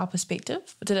lifestyle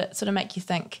perspective? Did it sort of make you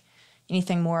think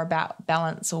anything more about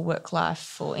balance or work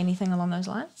life or anything along those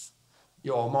lines?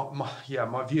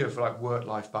 My view of like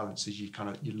work-life balance is you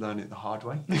learn it the hard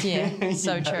way. Yeah,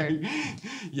 so true.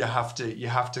 You have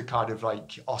to kind of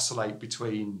like oscillate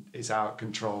between it's out of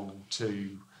control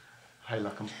to, hey,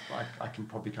 look, I can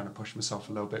probably kind of push myself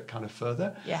a little bit kind of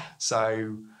further. Yeah.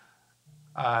 So,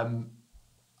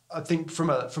 I think from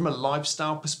a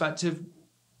lifestyle perspective,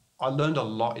 I learned a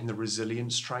lot in the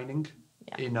resilience training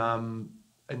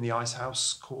in the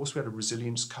Icehouse course. We had a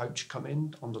resilience coach come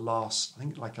in on the last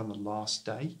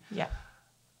day. Yeah.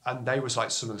 And they was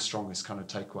like some of the strongest kind of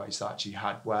takeaways that I actually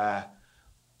had, where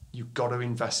you've got to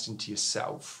invest into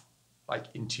yourself, like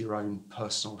into your own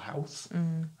personal health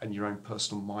and your own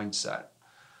personal mindset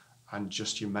and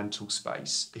just your mental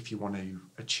space if you want to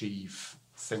achieve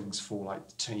things for like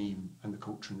the team and the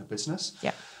culture and the business.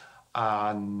 Yeah.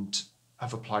 And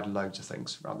I've applied loads of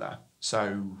things around there.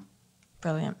 So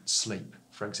brilliant. Sleep,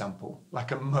 for example,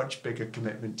 like a much bigger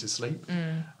commitment to sleep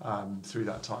through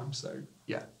that time. So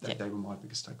they were my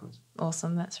biggest takeaways.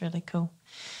 Awesome. That's really cool.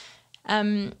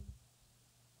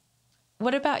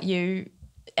 What about you,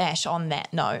 Ash, on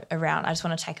that note around, I just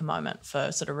want to take a moment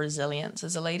for sort of resilience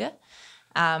as a leader.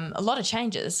 A lot of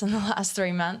changes in the last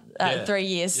 3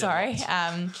 years, sorry.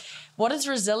 What does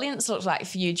resilience look like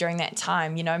for you during that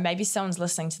time? You know, maybe someone's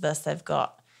listening to this, they've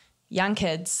got young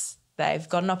kids, they've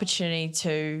got an opportunity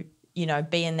to, you know,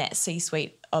 be in that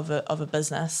C-suite of a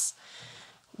business.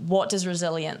 What does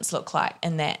resilience look like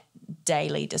in that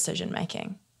daily decision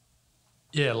making?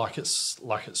 Yeah, it's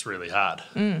really hard.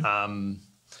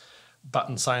 But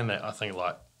in saying that, I think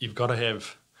like you got to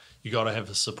have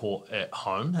the support at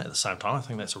home at the same time. I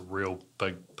think that's a real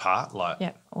big part.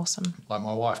 Awesome. Like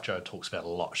my wife Jo talks about it a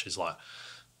lot. She's like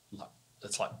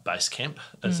it's like base camp,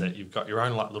 is that you've got your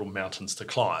own like little mountains to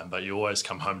climb, but you always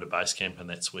come home to base camp, and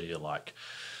that's where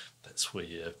that's where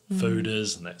your food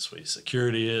is, and that's where your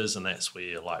security is, and that's where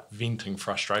your like venting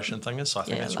frustration thing is. So I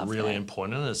think that's really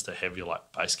important, is to have your like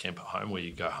base camp at home where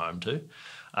you go home to,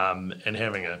 and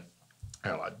having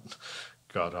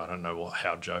God, I don't know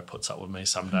how Joe puts up with me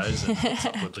some days and puts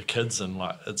up with the kids, and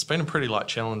like it's been a pretty like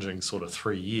challenging sort of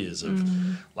 3 years of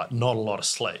like not a lot of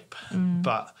sleep,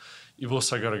 but you've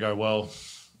also got to go, well,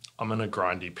 I'm in a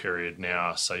grindy period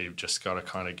now, so you've just got to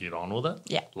kind of get on with it.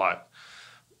 Yeah. Like,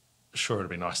 sure, it'd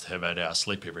be nice to have 8 hours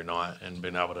sleep every night and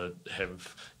being able to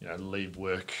have, you know, leave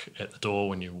work at the door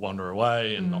when you wander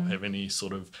away and not have any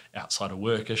sort of outside of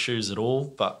work issues at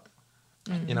all. But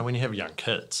you know, when you have young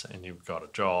kids and you've got a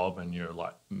job and you're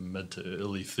like mid to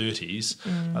early 30s,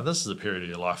 this is a period of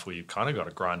your life where you've kind of got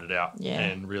to grind it out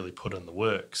and really put in the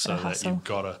work so that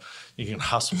you can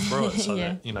hustle through it so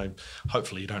that, you know,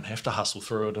 hopefully you don't have to hustle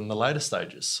through it in the later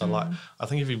stages. So like, I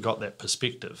think if you've got that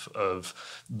perspective of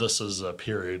this is a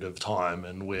period of time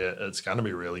and where it's going to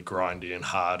be really grindy and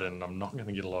hard and I'm not going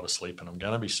to get a lot of sleep and I'm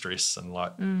going to be stressed and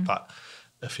like, but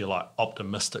if you're like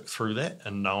optimistic through that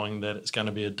and knowing that it's going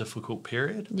to be a difficult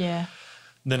period,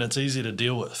 then it's easy to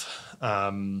deal with.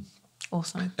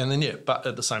 Awesome. And then, but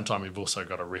at the same time, you've also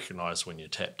got to recognise when you're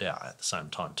tapped out at the same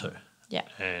time too. Yeah.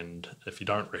 And if you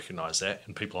don't recognise that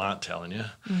and people aren't telling you,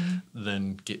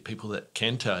 then get people that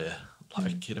can tell you,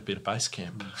 like get a better base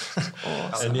camp.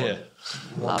 Awesome. And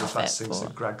one of the best things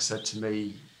that Greg said to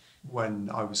me when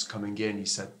I was coming in, he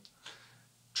said,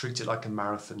 treat it like a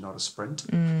marathon, not a sprint.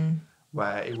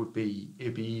 Where it'd be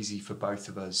easy for both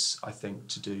of us, I think,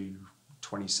 to do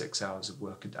 26 hours of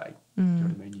work a day. You know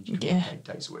what I mean? You can work 8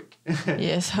 days a week.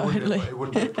 Yes, totally. It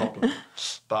wouldn't be a problem.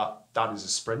 But that is a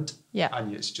sprint. Yeah.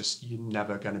 And it's just, you're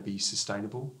never going to be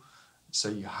sustainable. So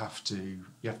you have to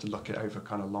look at it over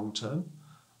kind of long term.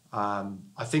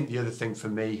 I think the other thing for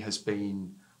me has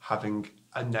been having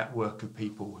a network of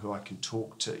people who I can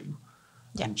talk to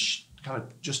and kind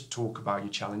of just talk about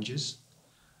your challenges.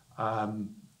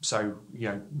 So, you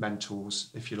know, mentors,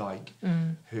 if you like,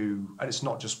 who, and it's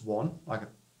not just one, like I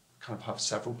kind of have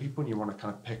several people and you want to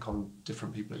kind of pick on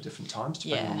different people at different times,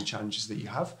 depending on the challenges that you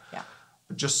have. Yeah.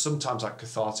 But just sometimes like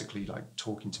cathartically, like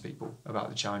talking to people about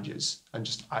the challenges and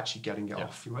just actually getting it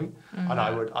off your way. And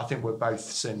I think we're both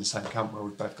sitting in the same camp where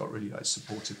we've both got really like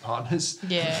supportive partners.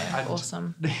 Yeah, and,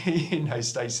 awesome. You know,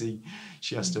 Stacey,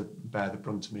 she has to bear the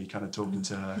brunt of me kind of talking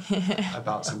to her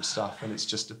about some stuff and it's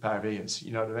just a pair of ears,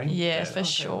 you know what I mean? Yeah, for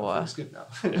sure. It's good now.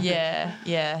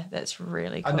 yeah, that's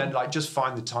really cool. And then like just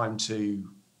find the time to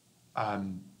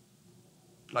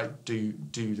like do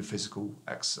the physical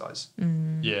exercise.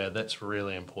 Yeah, that's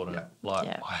really important.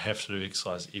 I have to do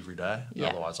exercise every day.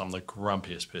 Otherwise I'm the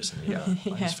grumpiest person ever.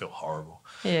 I just feel horrible.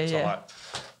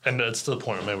 And it's to the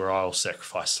point where I'll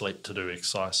sacrifice sleep to do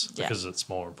exercise because it's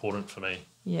more important for me.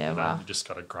 You just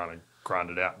got to grind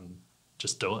it out and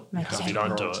just do it. Because if you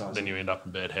don't do it, then you end up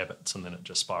in bad habits and then it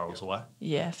just spirals away.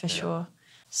 Yeah, for sure.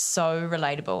 So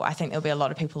relatable. I think there'll be a lot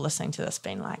of people listening to this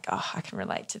being like, oh, I can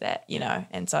relate to that, you know.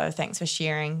 And so thanks for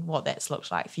sharing what that's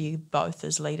looked like for you both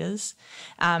as leaders.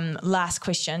 Last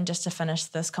question, just to finish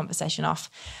this conversation off.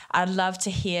 I'd love to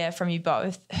hear from you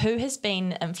both. Who has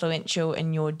been influential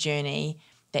in your journey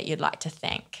that you'd like to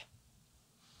thank?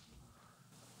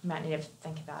 You might need to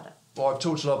think about it. Well, I've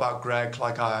talked a lot about Greg.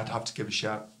 Like I'd have to give a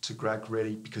shout to Greg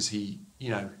really because he's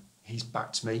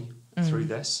backed me through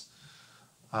this.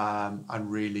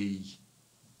 And really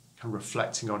kind of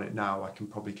reflecting on it now, I can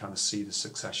probably kind of see the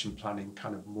succession planning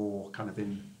kind of more kind of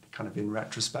in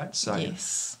retrospect. So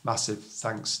massive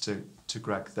thanks to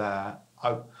Greg there.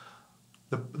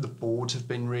 The board have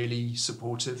been really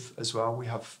supportive as well. We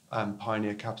have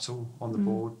Pioneer Capital on the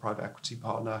board, private equity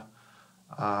partner,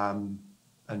 and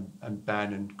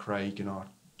Ben and Craig and our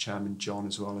chairman John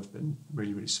as well have been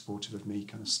really, really supportive of me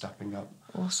kind of stepping up.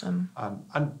 Awesome.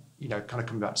 And, you know, kind of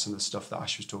coming back to some of the stuff that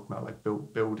Ash was talking about, like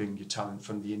building your talent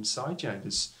from the inside. You know,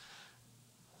 there's,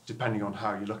 depending on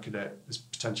how you look at it, there's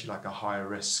potentially like a higher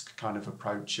risk kind of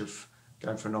approach of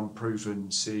going for an unproven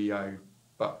CEO,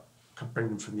 but bring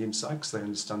them from the inside because they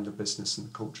understand the business and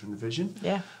the culture and the vision.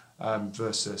 Yeah.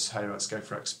 Versus, hey, let's go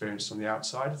for experience on the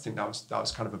outside. I think that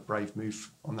was kind of a brave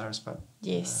move on their aspect.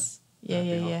 Yes.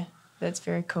 Yeah. That's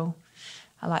very cool.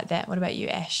 I like that. What about you,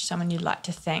 Ash? Someone you'd like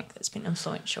to thank that's been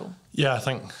influential? Yeah,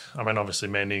 I mean, obviously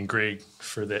Mandy and Greg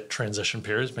through that transition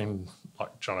period has been,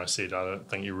 like Jono said, I don't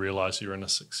think you realise you're in a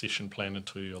succession plan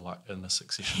until you're like in a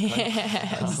succession plan.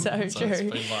 Yeah, so true. It's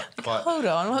been like hold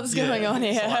on, what's going on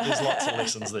here? Like, there's lots of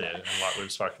lessons there, and like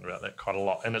we've spoken about that quite a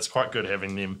lot. And it's quite good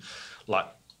having them like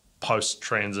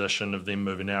post-transition of them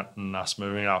moving out and us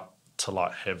moving up to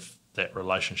like have that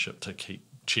relationship to keep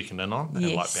checking in on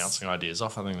and like bouncing ideas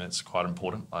off. I think that's quite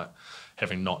important. Like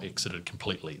having not exited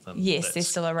completely, then they're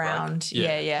still around.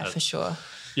 Yeah, for sure.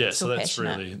 Yeah, still so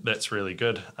that's really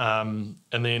good. And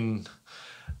then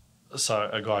so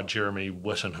a guy, Jeremy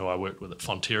Whitten, who I worked with at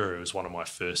Fonterra, who was one of my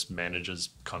first managers,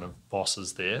 kind of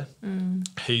bosses there.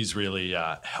 He's really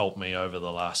helped me over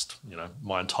the last,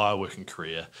 my entire working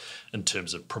career in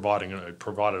terms of provided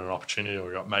an opportunity.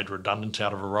 I got made redundant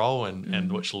out of a role and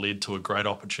which led to a great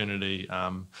opportunity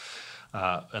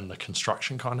in the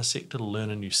construction kind of sector to learn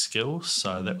a new skill.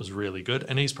 So that was really good.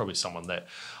 And he's probably someone that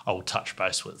I will touch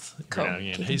base with. Cool.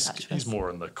 He's more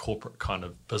in the corporate kind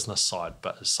of business side,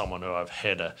 but as someone who I've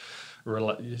had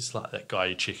he's like that guy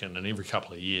you check in every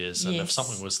couple of years, and if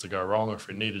something was to go wrong or if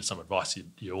you needed some advice,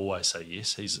 you always say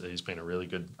yes. He's been a really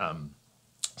good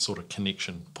sort of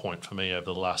connection point for me over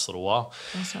the last little while.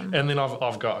 Awesome. And then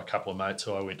I've got a couple of mates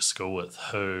who I went to school with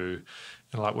who,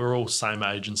 like, we're all same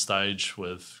age and stage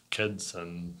with kids,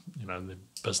 and they're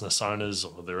business owners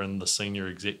or they're in the senior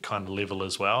exec kind of level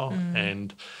as well,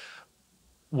 and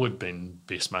we've been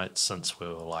best mates since we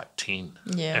were like 10.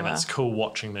 And it's cool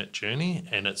watching that journey,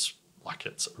 and it's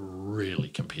really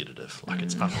competitive,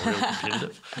 it's unreal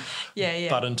competitive.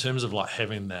 But in terms of like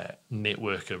having that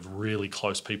network of really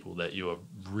close people that you are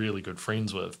really good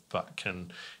friends with, but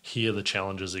can hear the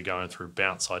challenges they're going through,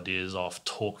 bounce ideas off,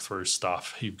 talk through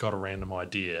stuff. You've got a random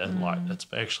idea, it's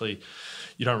actually,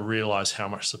 you don't realise how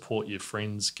much support your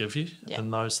friends give you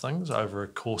in those things over a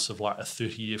course of like a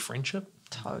 30-year friendship.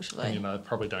 Totally. And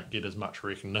probably don't get as much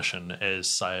recognition as,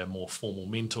 say, a more formal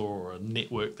mentor or a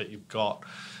network that you've got.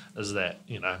 Is that,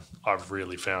 I've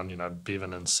really found,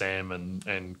 Bevan and Sam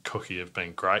and Cookie have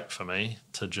been great for me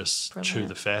to just chew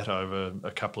the fat over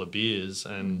a couple of beers,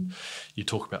 and you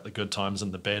talk about the good times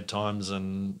and the bad times,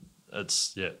 and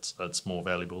it's more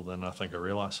valuable than I think I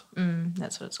realise.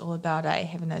 That's what it's all about,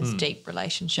 having those deep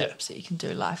relationships that you can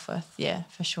do life with. Yeah,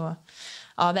 for sure.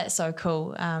 Oh, that's so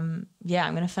cool. I'm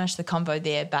going to finish the convo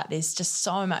there, but there's just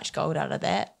so much gold out of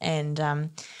that, and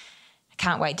I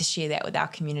can't wait to share that with our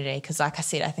community because, like I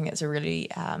said, I think it's a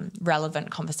really relevant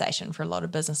conversation for a lot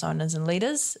of business owners and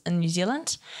leaders in New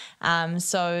Zealand.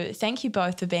 So thank you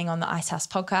both for being on the Icehouse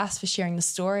podcast, for sharing the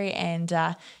story, and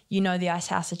the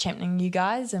Icehouse are championing you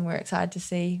guys, and we're excited to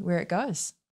see where it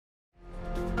goes.